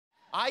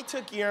I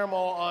took Guillermo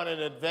on an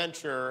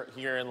adventure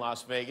here in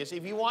Las Vegas.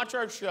 If you watch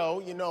our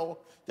show, you know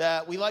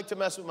that we like to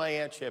mess with my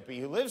Aunt Chippy,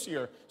 who lives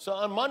here. So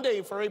on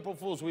Monday, for April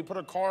Fool's, we put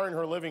a car in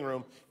her living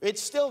room.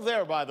 It's still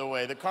there, by the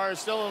way. The car is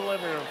still in the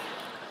living room,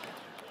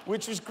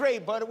 which was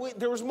great, but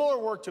there was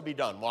more work to be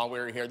done while we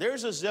were here.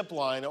 There's a zip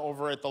line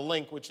over at the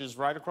Linq, which is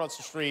right across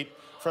the street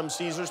from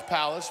Caesar's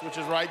Palace, which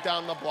is right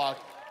down the block.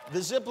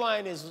 The zip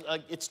line is,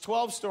 it's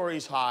 12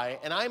 stories high,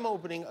 and I'm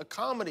opening a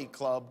comedy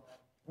club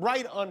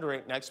right under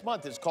it next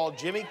month. It's called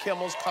Jimmy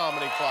Kimmel's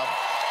Comedy Club.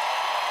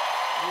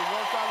 We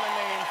worked on the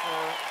name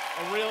for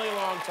a really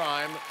long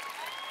time.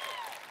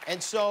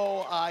 And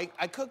so I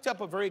cooked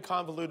up a very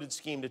convoluted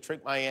scheme to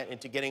trick my aunt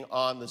into getting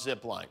on the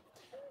zip line.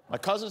 My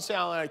cousin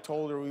Sal and I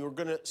told her we were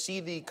gonna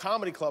see the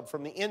comedy club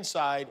from the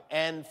inside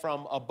and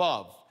from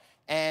above.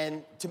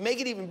 And to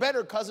make it even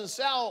better, cousin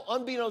Sal,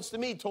 unbeknownst to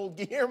me, told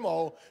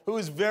Guillermo, who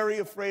is very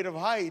afraid of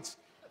heights,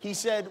 he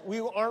said,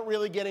 we aren't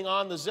really getting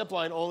on the zip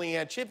line, only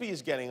Aunt Chippy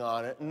is getting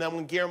on it. And then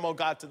when Guillermo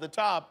got to the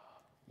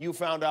top, you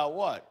found out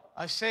what?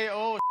 I say,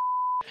 oh,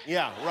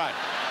 yeah, right.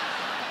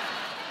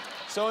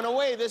 So in a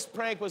way, this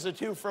prank was a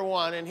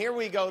 2-for-1, and here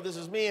we go. This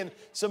is me and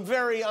some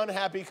very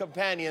unhappy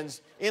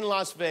companions in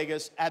Las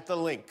Vegas at the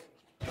Linq.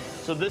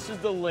 So this is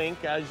the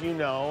Linq, as you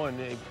know, and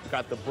they've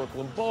got the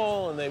Brooklyn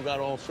Bowl, and they've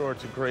got all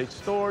sorts of great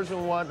stores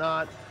and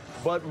whatnot.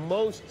 But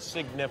most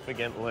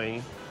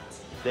significantly,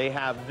 they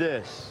have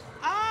this.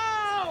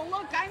 Oh,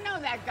 look, I know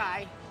that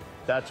guy.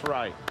 That's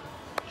right.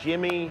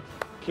 Jimmy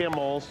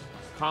Kimmel's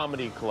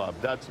Comedy Club.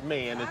 That's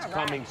me, and it's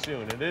coming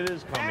soon, and it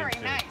is coming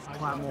soon. Very nice.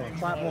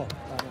 clap more.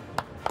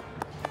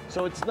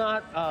 So it's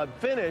not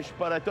finished,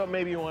 but I thought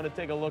maybe you want to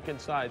take a look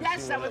inside.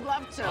 Yes, I would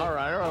love to. All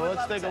right,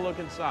 let's take a look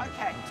inside.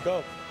 Okay. Let's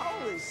go.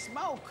 Holy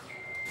smoke.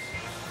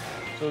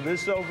 So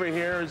this over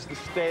here is the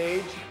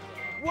stage.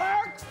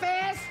 Work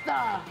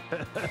faster.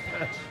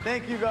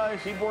 Thank you,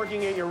 guys. Keep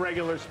working at your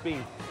regular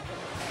speed.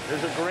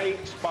 There's a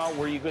great spot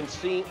where you can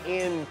see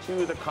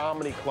into the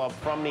comedy club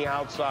from the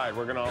outside.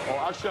 We're gonna,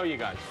 I'll show you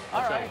guys.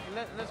 All right,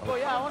 let's go.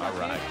 Yeah, I want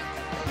to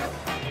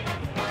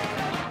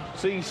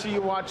see. So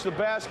you watch the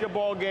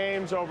basketball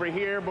games over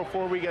here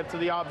before we get to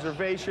the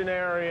observation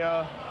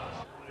area.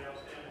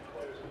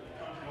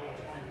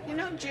 You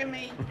know,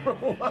 Jimmy,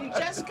 you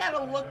just got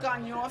a look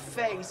on your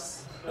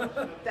face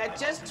that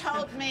just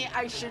told me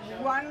I should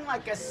run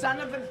like a son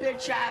of a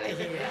bitch out of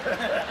here.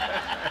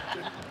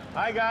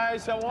 Hi,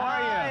 guys. How are you?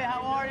 Hi,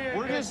 how are you?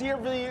 We're just here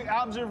for the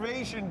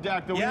observation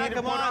deck. Do we need to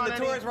come put on. The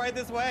any... tour is right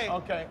this way.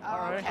 Okay. All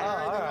right. Okay.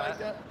 All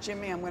right.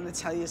 Jimmy, I'm going to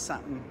tell you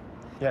something.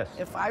 Yes.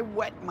 If I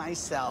wet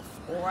myself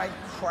or I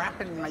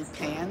crap in my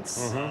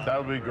pants. That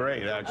would be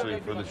great, actually,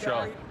 for the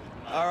show.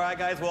 All right,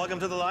 guys, welcome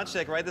to the launch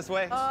deck right this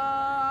way. No,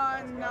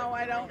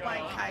 I don't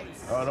like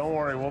heights. Oh, don't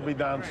worry. We'll be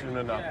down soon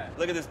enough.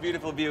 Look at this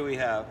beautiful view we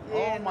have.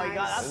 Yeah, Oh, my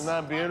God. Isn't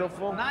that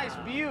beautiful? Nice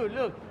view,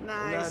 look.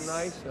 Nice. Isn't that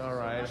nice? All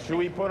right. Should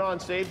we put on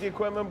safety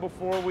equipment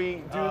before we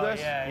do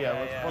this? Let's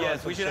put on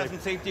Yes, some we should have some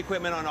safety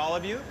equipment on all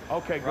of you.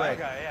 Okay, great.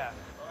 Yeah.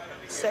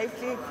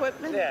 Safety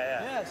equipment?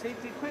 Yeah,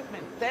 safety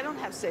equipment. They don't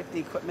have safety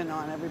equipment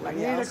on everybody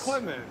We need else.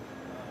 equipment.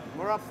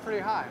 We're up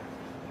pretty high.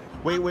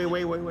 Wait.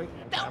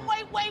 Don't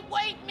wait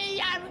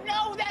me. I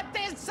know that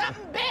there's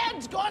something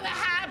bad's gonna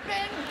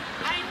happen.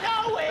 I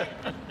know it.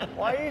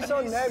 Why are you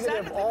so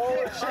negative all the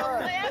You're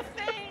time?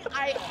 laughing.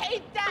 I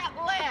hate that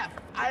laugh.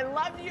 I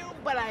love you,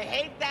 but I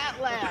hate that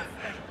laugh.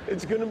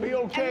 It's going to be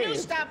okay. And you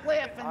stop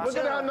laughing, Look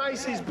at too. how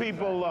nice these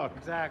people look.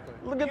 Exactly.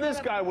 Look at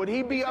this guy. Would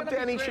he be up to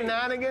any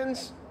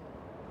shenanigans?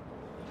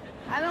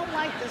 I don't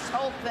like this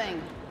whole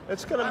thing.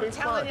 It's going to be I'm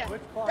telling fun. you.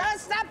 Don't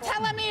stop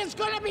telling me it's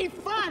going to be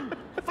fun.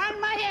 Fun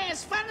my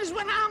ass. Fun is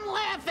when I'm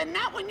laughing,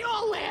 not when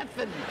you're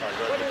laughing.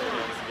 What do you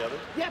want?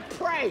 Yeah,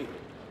 pray.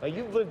 Now,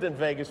 you've lived in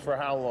Vegas for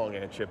how long,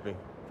 Aunt Chippy?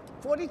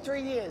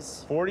 43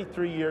 years.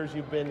 43 years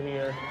you've been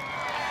here.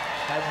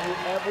 Have you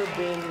ever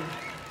been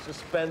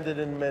suspended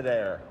in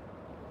midair?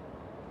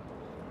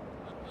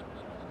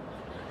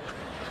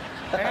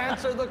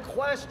 Answer the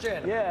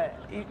question. Yeah,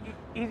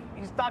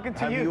 he's talking to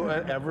Have you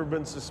ever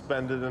been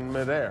suspended in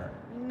midair?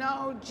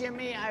 No,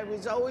 Jimmy, I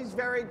was always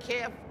very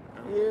careful.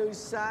 You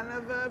son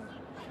of a...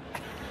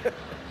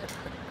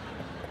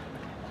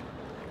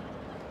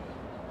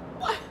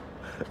 What?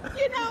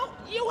 You know,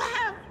 you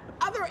have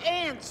other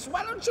aunts.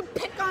 Why don't you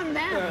pick on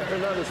them? They're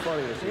not as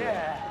funny as you.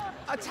 Yeah.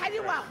 I'll tell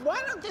you what,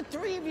 why don't the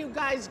three of you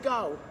guys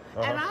go?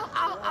 And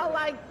I'll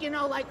like, you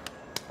know, like,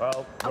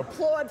 Well,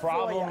 applaud the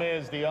problem for you.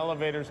 is the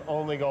elevators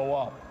only go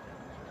up.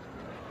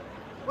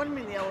 What do you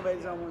mean the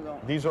elevators only go?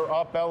 These are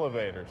up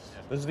elevators.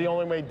 This is the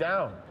only way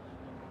down.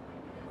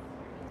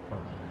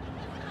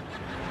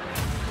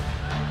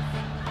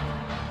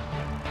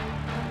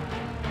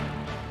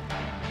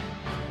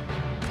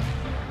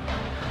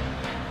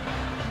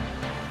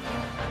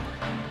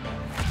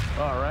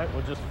 All right,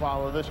 we'll just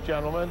follow this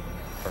gentleman.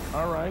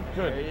 All right,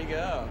 good. There you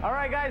go. All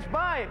right, guys,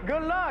 bye.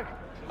 Good luck.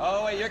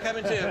 Oh, wait, you're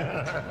coming too.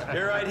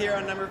 You're right here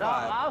on number 5.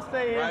 I'll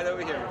stay here. Right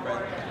over here, my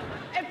friend.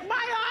 If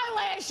my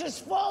lashes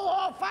fall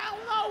off, I'll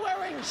know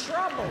we're in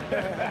trouble.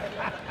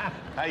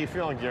 How you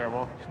feeling,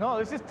 Guillermo? No,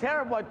 this is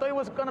terrible. I thought it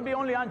was gonna be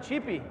only on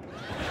Chippy.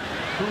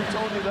 Who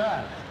told you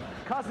that?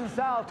 Cousin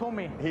Sal told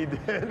me. He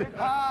did.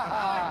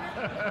 Now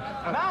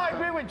I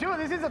agree with you.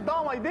 This is a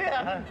dumb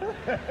idea.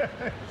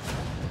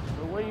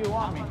 The way you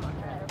want me.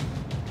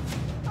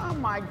 Oh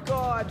my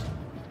God.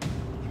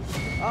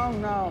 Oh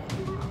no.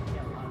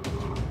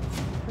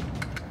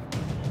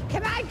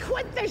 Can I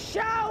quit the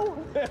show?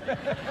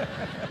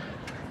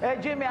 Hey,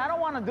 Jimmy, I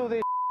don't want to do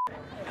this.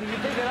 Can you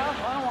take it off?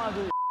 I don't want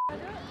to do this.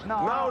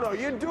 No,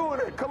 you're doing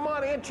it. Come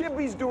on, Aunt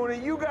Chippy's doing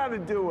it. You got to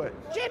do it.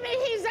 Jimmy,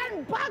 he's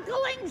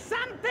unbuckling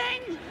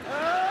something.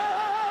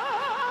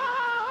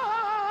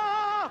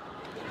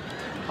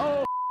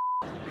 Oh.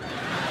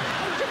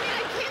 Jimmy,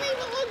 I can't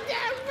even look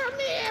down from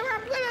here.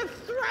 I'm gonna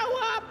throw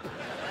up.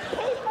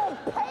 People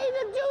pay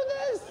to do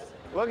this.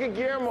 Look at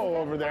Guillermo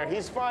over there.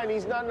 He's fine.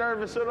 He's not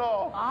nervous at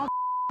all. I'm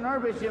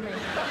nervous, Jimmy.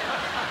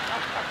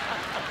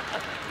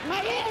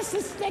 My ass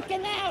is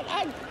sticking out.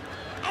 I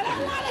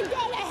don't want to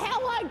go to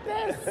hell like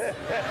this.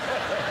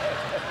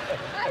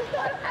 I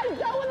thought I'd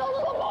go with a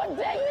little more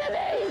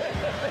dignity.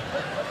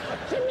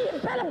 Jimmy, you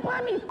better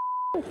buy me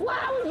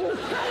flowers, you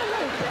son of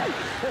a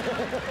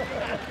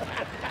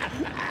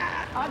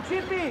bitch.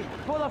 Chippy,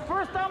 for the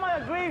first time I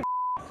agree,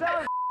 Sal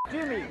and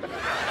Jimmy.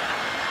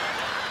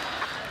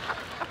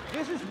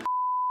 This is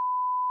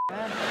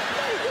man.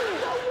 This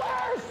is the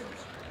worst.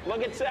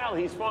 Look at Sal.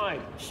 He's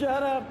fine.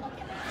 Shut up.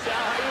 Sal,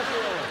 how you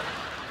feeling?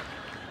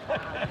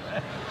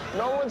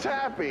 No one's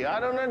happy. I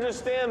don't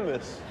understand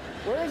this.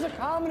 Where's the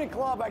comedy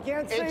club? I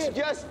can't see It's it.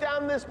 just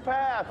down this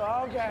path.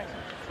 Okay.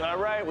 All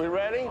right, we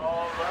ready?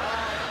 All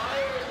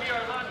right, we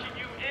are launching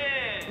you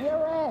in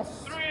Your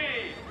ass. 3,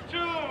 2,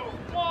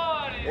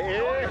 1. Here we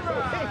go.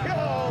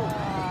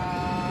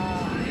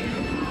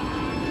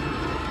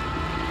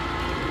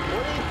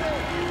 What do you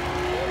think?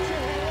 What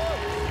should we look?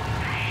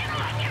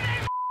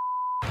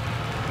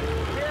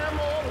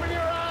 Guillermo, open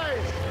your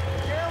eyes.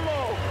 Guillermo,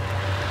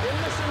 you're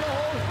missing the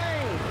whole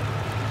thing.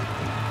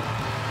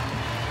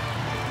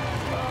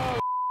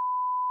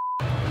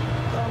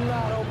 I'm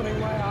not opening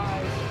my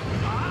eyes.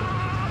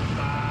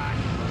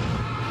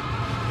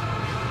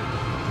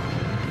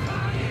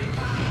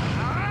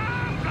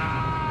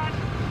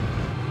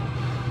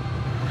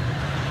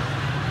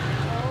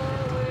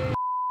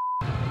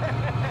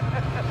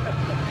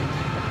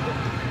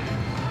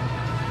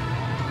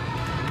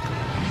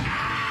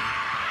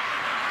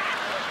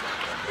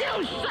 You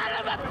son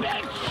of a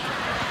bitch!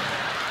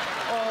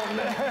 Oh,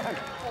 man.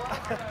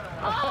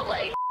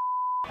 Holy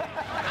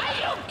Are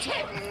you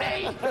kidding me?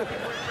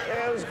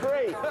 Yeah, it was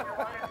great. I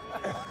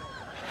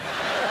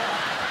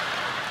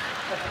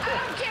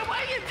don't care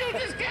what you do,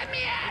 just get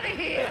me out of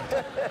here.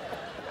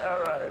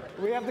 All right.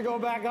 We have to go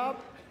back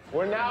up?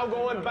 We're now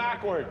going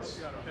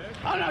backwards.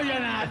 Oh, no, you're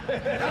not. No,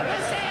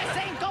 this ass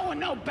ain't going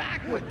no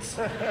backwards.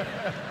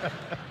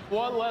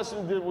 What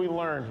lesson did we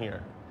learn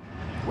here?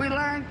 We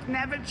learned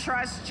never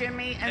trust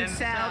Jimmy and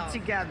Sal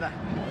together.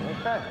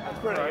 Okay, that's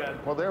pretty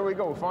good. Well, there we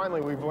go.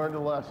 Finally, we've learned a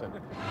lesson. We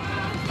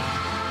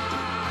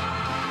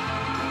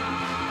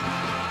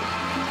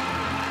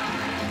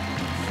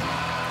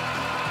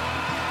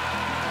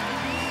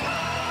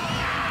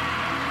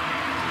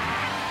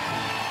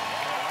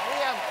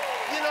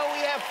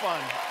have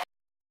fun.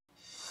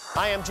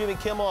 I am Jimmy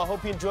Kimmel. I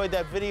hope you enjoyed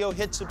that video.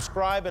 Hit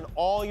subscribe and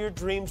all your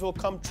dreams will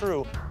come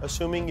true,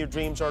 assuming your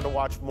dreams are to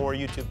watch more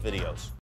YouTube videos.